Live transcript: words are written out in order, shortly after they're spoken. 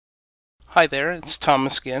Hi there, it's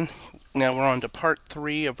Thomas again. Now we're on to part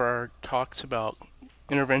 3 of our talks about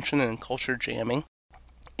intervention and culture jamming.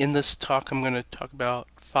 In this talk, I'm going to talk about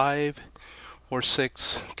 5 or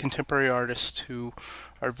 6 contemporary artists who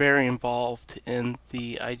are very involved in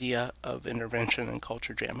the idea of intervention and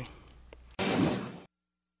culture jamming.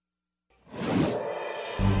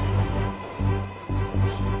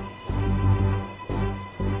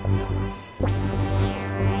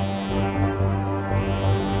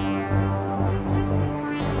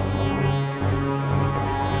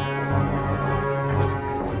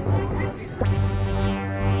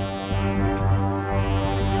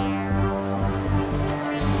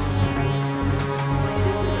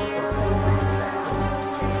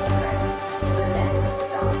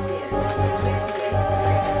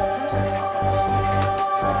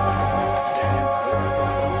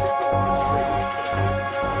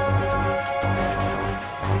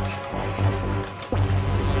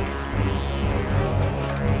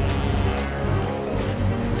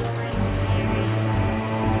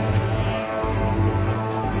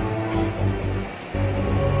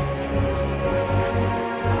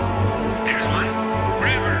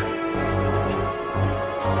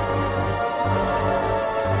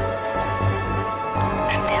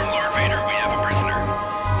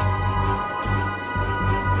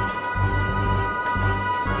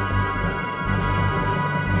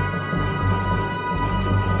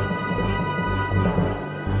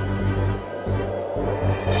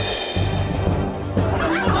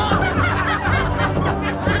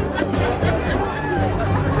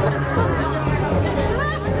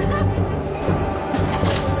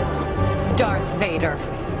 Darth Vader,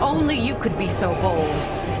 only you could be so bold.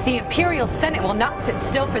 The Imperial Senate will not sit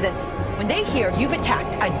still for this. When they hear you've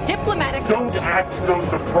attacked a diplomatic... Don't act so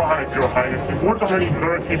surprised, Your Highness. We've worked on any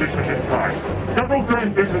military mission this time. Several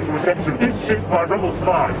grand visions were sent to this ship by rebel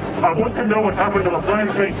spies. I want to know what happened to the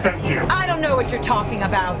plans they sent you. I don't know what you're talking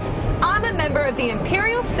about. I'm a member of the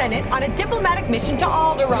Imperial Senate on a diplomatic mission to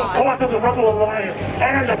Alderaan. Part of the Rebel Alliance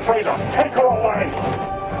and a traitor. Take her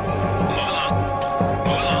away.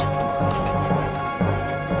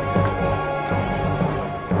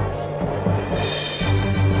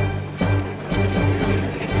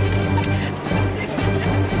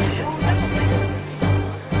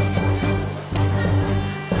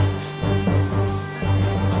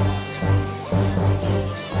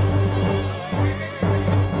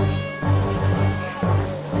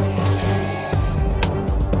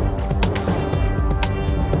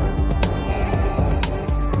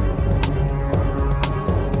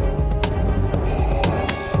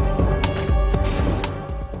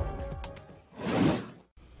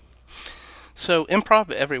 So,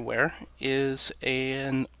 Improv Everywhere is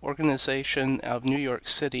an organization out of New York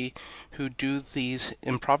City who do these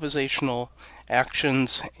improvisational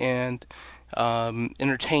actions and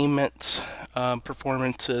entertainments,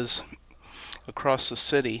 performances across the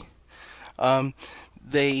city.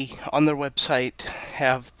 They, on their website,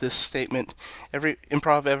 have this statement: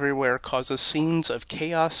 Improv Everywhere causes scenes of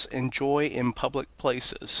chaos and joy in public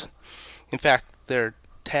places. In fact, their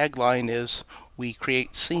tagline is, "We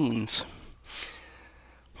create scenes."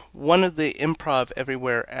 One of the Improv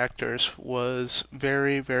Everywhere actors was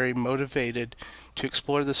very, very motivated to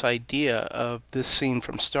explore this idea of this scene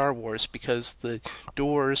from Star Wars because the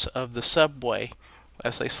doors of the subway,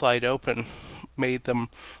 as they slide open, made them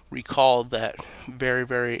recall that very,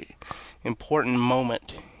 very important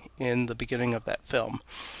moment in the beginning of that film.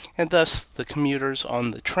 And thus, the commuters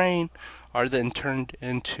on the train are then turned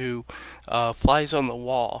into flies on the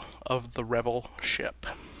wall of the rebel ship.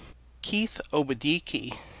 Keith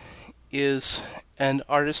Obadike is an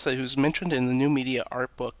artist who's mentioned in the New Media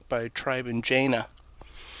Art Book by Tribe and Jaina.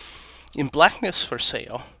 In Blackness for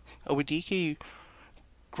Sale, Obadike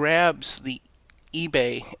grabs the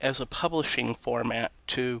eBay as a publishing format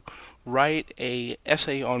to write an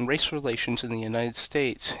essay on race relations in the United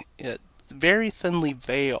States, very thinly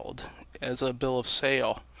veiled as a bill of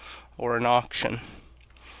sale or an auction.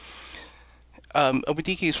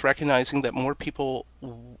 Obadike is recognizing that more people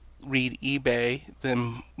read eBay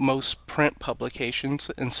than most print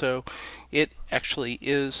publications, and so it actually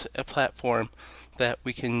is a platform that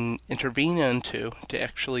we can intervene into to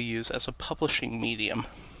actually use as a publishing medium.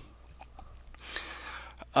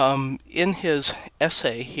 In his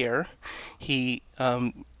essay here, he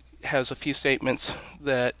has a few statements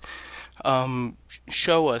that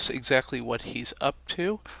show us exactly what he's up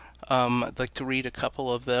to. I'd like to read a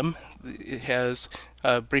couple of them. It has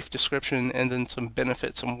a brief description and then some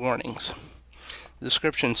benefits and warnings. The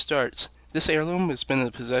description starts, This heirloom has been in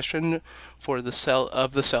the possession of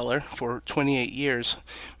the seller for 28 years.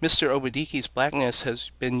 Mr. Obadiki's blackness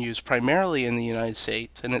has been used primarily in the United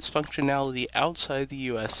States, and its functionality outside the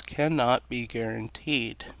U.S. cannot be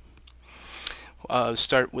guaranteed.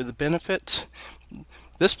 Start with the benefits.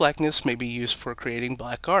 This blackness may be used for creating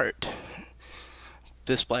black art.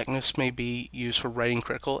 This blackness may be used for writing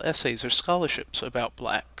critical essays or scholarships about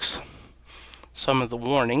blacks. Some of the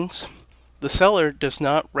warnings. The seller does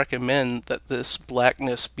not recommend that this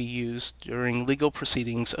blackness be used during legal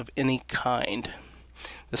proceedings of any kind.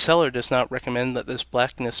 The seller does not recommend that this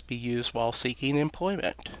blackness be used while seeking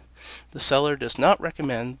employment. The seller does not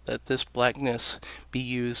recommend that this blackness be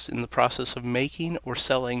used in the process of making or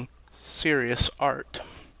selling serious art.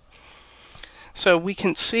 So we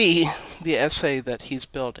can see the essay that he's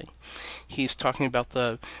building. He's talking about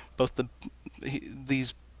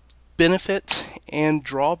these benefits and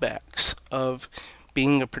drawbacks of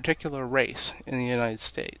being a particular race in the United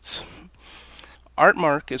States.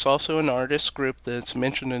 Artmark is also an artist group that's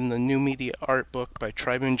mentioned in the New Media Art book by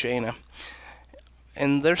Tribune Jaina,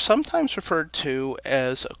 and they're sometimes referred to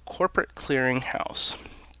as a corporate clearinghouse.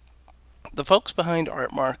 The folks behind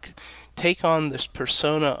Artmark take on this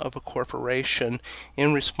persona of a corporation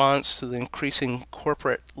in response to the increasing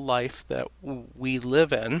corporate life that we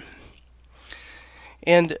live in.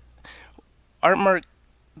 And Artmark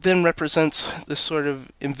then represents this sort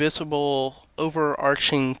of invisible,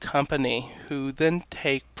 overarching company who then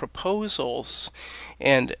take proposals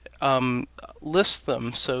and list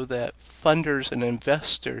them so that funders and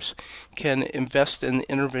investors can invest in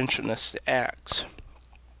interventionist acts.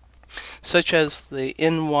 Such as the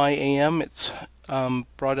NYAM, it's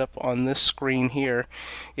brought up on this screen here.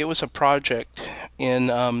 It was a project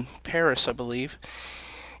in Paris, I believe.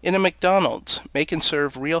 In a McDonald's, make and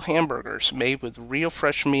serve real hamburgers made with real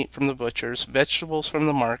fresh meat from the butchers, vegetables from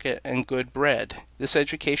the market, and good bread. This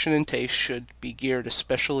education and taste should be geared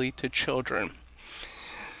especially to children.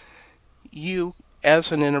 You,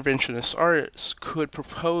 as an interventionist artist, could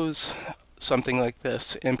propose something like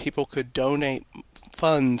this, and people could donate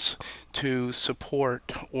funds to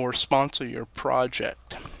support or sponsor your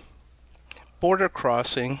project. Border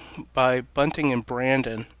Crossing by Bunting and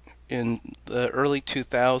Brandon in the early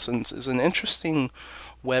 2000s is an interesting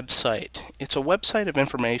website. It's a website of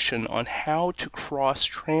information on how to cross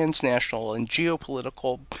transnational and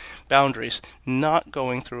geopolitical boundaries, not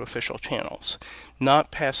going through official channels,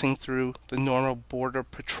 not passing through the normal border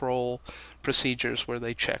patrol procedures where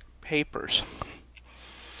they check papers.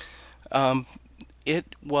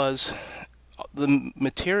 It was the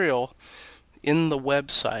material in the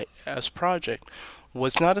website as project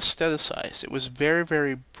was not aestheticized. It was very,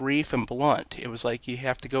 very brief and blunt. It was like, you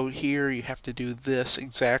have to go here, you have to do this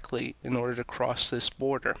exactly in order to cross this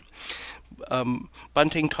border.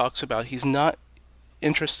 Bunting talks about he's not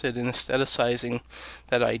interested in aestheticizing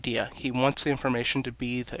that idea. He wants the information to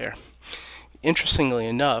be there. Interestingly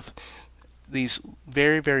enough, these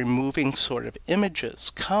very, very moving sort of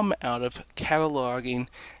images come out of cataloging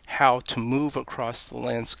how to move across the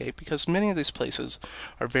landscape, because many of these places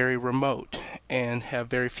are very remote and have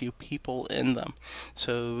very few people in them.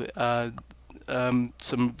 So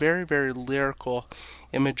some very, very lyrical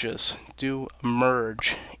images do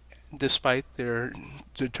emerge despite their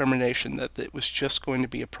determination that it was just going to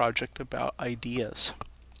be a project about ideas.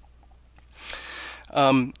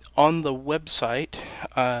 On the website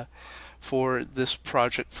for this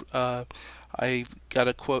project, I got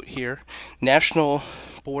a quote here. National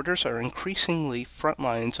borders are increasingly front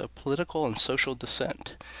lines of political and social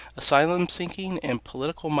dissent. Asylum seeking and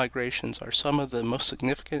political migrations are some of the most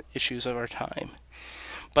significant issues of our time.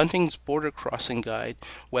 Bunting's Border Crossing Guide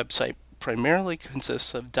website primarily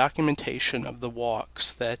consists of documentation of the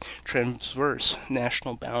walks that traverse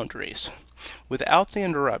national boundaries, without the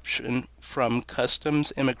interruption from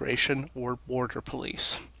customs, immigration, or border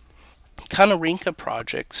police. Kanarinka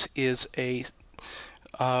Projects is a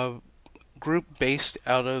group based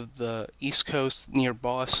out of the East Coast near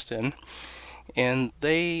Boston, and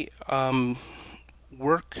they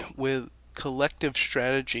work with collective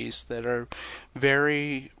strategies that are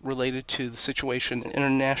very related to the situation in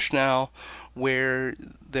International, where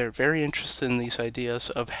they're very interested in these ideas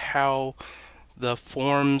of how the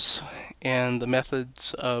forms and the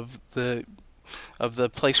methods of the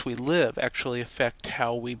place we live actually affect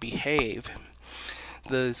how we behave.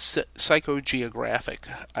 The psychogeographic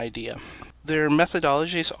idea. Their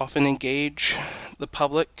methodologies often engage the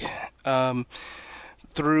public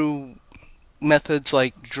through methods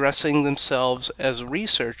like dressing themselves as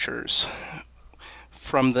researchers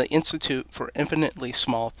from the Institute for Infinitely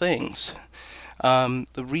Small Things.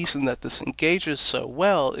 The reason that this engages so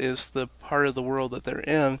well is the part of the world that they're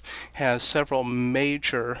in has several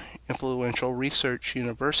major influential research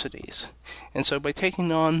universities. And so by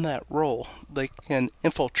taking on that role, they can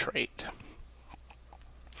infiltrate.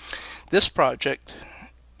 This project,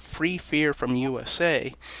 Free Fear from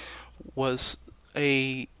USA, was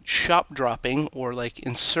a shop dropping, or like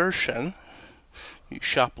insertion. You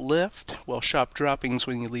shoplift, well, shop droppings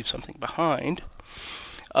when you leave something behind,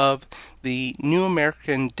 of the New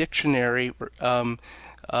American Dictionary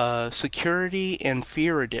Security and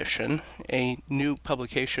Fear Edition, a new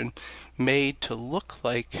publication made to look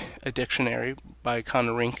like a dictionary by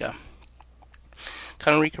Konorinka.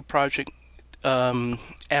 Konorinka Project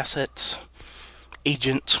assets,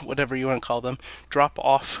 agents, whatever you want to call them, drop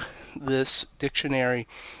off this dictionary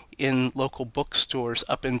in local bookstores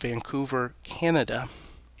up in Vancouver, Canada.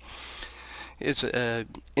 It's an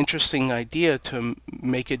interesting idea to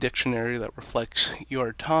make a dictionary that reflects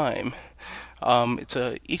your time. It's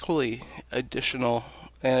a equal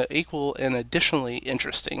and additionally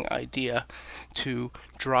interesting idea to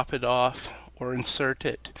drop it off or insert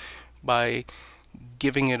it by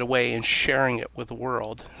giving it away and sharing it with the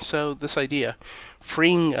world. So this idea,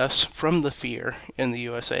 freeing us from the fear in the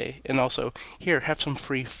USA, and also, here, have some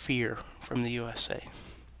free fear from the USA.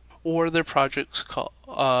 Or their projects from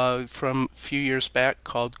a few years back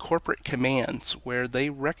called Corporate Commands, where they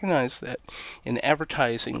recognize that in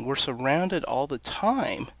advertising we're surrounded all the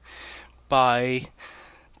time by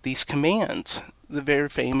these commands. The very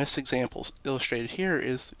famous examples illustrated here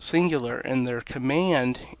is Singular and their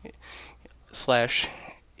command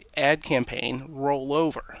 / ad campaign, Roll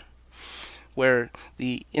Over, where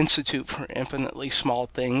the Institute for Infinitely Small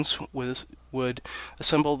Things would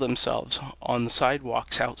assemble themselves on the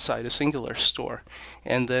sidewalks outside a Singular store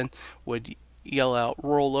and then would yell out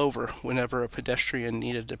 "roll over" whenever a pedestrian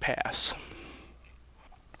needed to pass.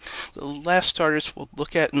 The last artist we'll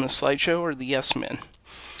look at in the slideshow are the Yes Men.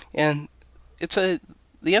 And the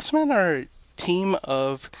Yes Men are a team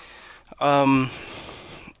of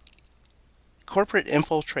corporate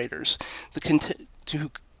infiltrators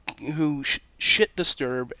who shit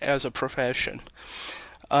disturb as a profession.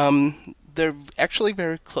 They're actually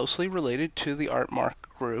very closely related to the Art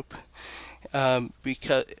Mark group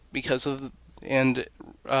because of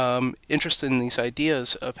interested in these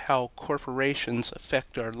ideas of how corporations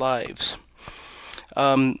affect our lives.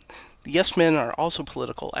 The Yes Men are also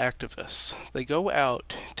political activists. They go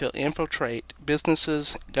out to infiltrate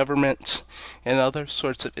businesses, governments, and other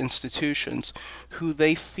sorts of institutions who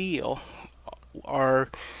they feel are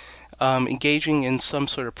engaging in some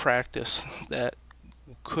sort of practice that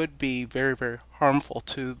could be very, very harmful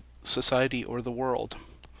to society or the world.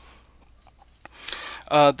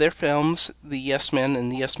 Their films, The Yes Men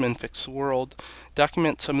and The Yes Men Fix the World,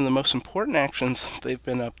 document some of the most important actions they've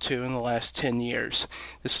been up to in the last 10 years.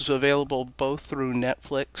 This is available both through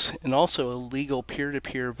Netflix and also a legal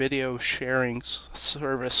peer-to-peer video sharing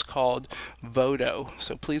service called Vodo,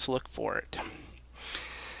 so please look for it.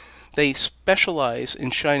 They specialize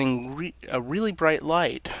in shining a really bright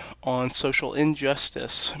light on social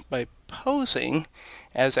injustice by posing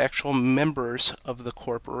as actual members of the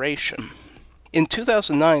corporation. In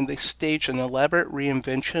 2009, they staged an elaborate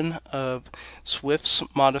reinvention of Swift's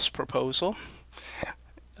Modest Proposal.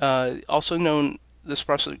 This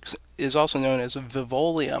process is also known as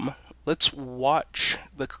Vivolium. Let's watch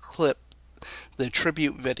the clip, the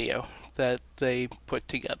tribute video that they put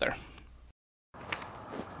together.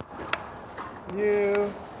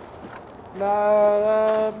 You,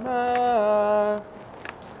 not a man,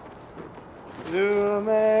 you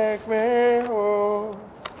make me whole.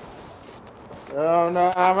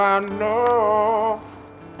 Now I know.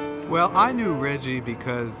 Well, I knew Reggie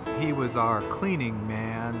because he was our cleaning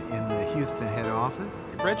man in the Houston head office.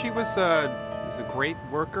 Reggie was a great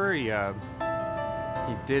worker. He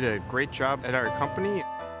did a great job at our company.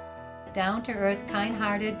 Down-to-earth,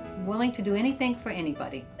 kind-hearted, willing to do anything for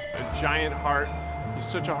anybody. A giant heart. He's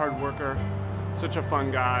such a hard worker, such a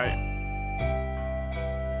fun guy.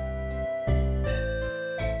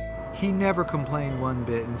 He never complained one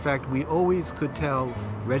bit. In fact, we always could tell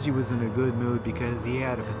Reggie was in a good mood because he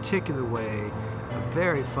had a particular way, a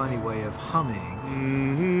very funny way of humming.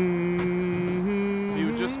 He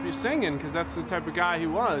would just be singing because that's the type of guy he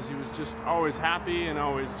was. He was just always happy and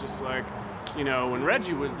always just like, you know, when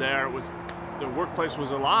Reggie was there, the workplace was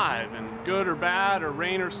alive, and good or bad, or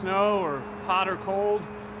rain or snow, or hot or cold,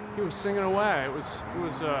 he was singing away. It was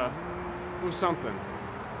something.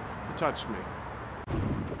 It touched me.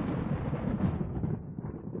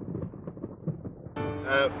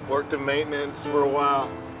 Worked in maintenance for a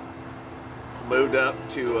while. Moved up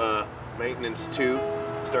to maintenance 2,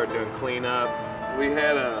 started doing cleanup. We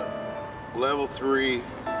had a level 3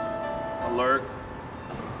 alert.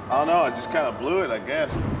 I don't know, I just kind of blew it, I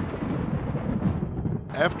guess.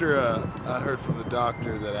 After I heard from the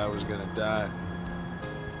doctor that I was going to die,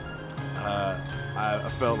 I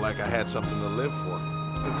felt like I had something to live for.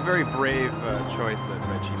 It's a very brave choice that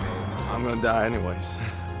Reggie made. I'm going to die anyways.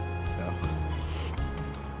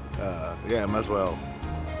 Yeah, might as well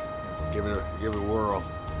give it a whirl.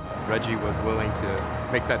 Reggie was willing to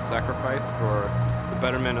make that sacrifice for the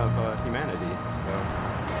betterment of humanity. So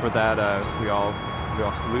for that, we all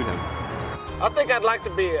salute him. I think I'd like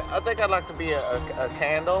to be a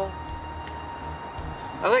candle.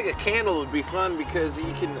 I think a candle would be fun because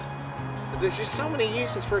there's just so many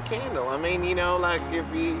uses for a candle. I mean, you know, like if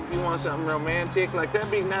you want something romantic, like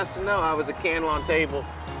that'd be nice to know I was a candle on table.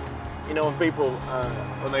 You know, when people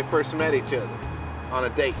when they first met each other on a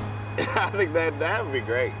date. I think that would be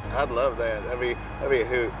great. I'd love that. That'd be a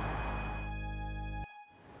hoot.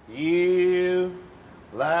 You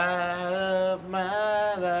light up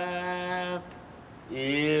my life.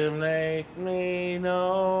 You make me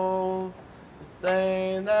know the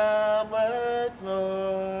thing I wait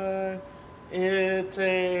for. You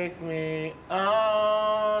take me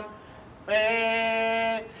on,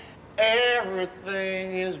 man.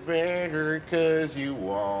 Everything is better 'cause you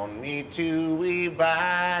want me to be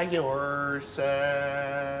by your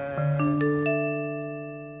side.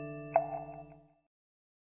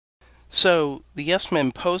 So, the Yes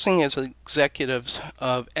Men, posing as executives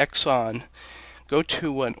of Exxon, go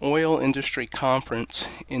to an oil industry conference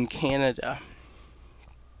in Canada.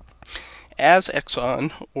 As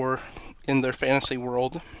Exxon, or in their fantasy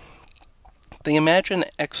world, they imagine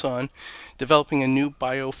Exxon developing a new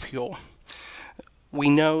biofuel. We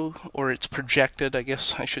know, or it's projected, I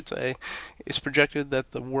guess I should say, it's projected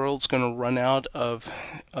that the world's going to run out of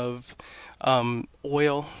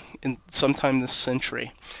oil in sometime this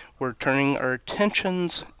century. We're turning our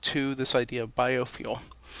attentions to this idea of biofuel.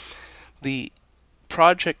 The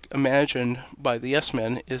project imagined by the Yes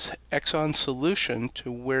Men is Exxon's solution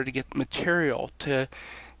to where to get material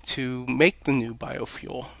to make the new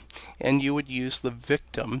biofuel, and you would use the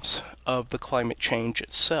victims of the climate change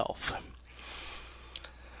itself.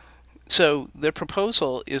 So their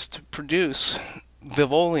proposal is to produce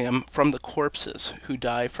Vivoleum from the corpses who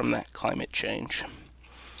die from that climate change.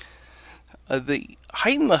 They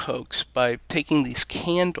heighten the hoax by taking these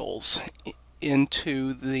candles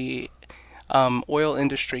into the oil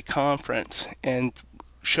industry conference and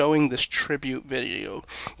showing this tribute video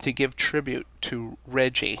to give tribute to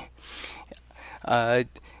Reggie.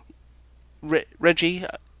 Reggie,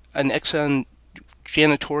 an Exxon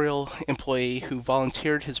janitorial employee who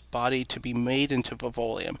volunteered his body to be made into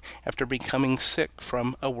Vivoleum after becoming sick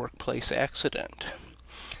from a workplace accident.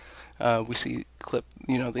 We see clip,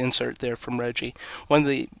 the insert there from Reggie. One of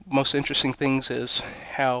the most interesting things is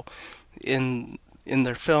how in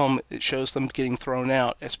their film it shows them getting thrown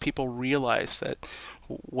out as people realize that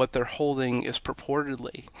what they're holding is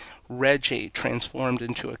purportedly Reggie transformed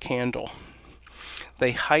into a candle.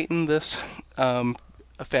 They heighten this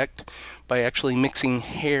effect by actually mixing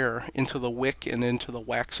hair into the wick and into the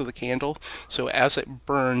wax of the candle, so as it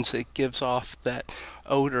burns it gives off that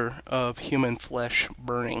odor of human flesh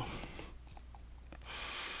burning.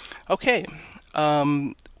 Okay,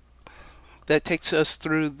 that takes us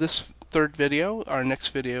through this third video. Our next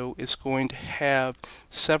video is going to have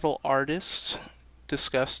several artists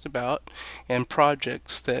discussed about and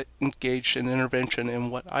projects that engaged in intervention in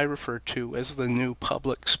what I refer to as the new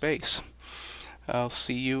public space. I'll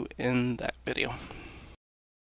see you in that video.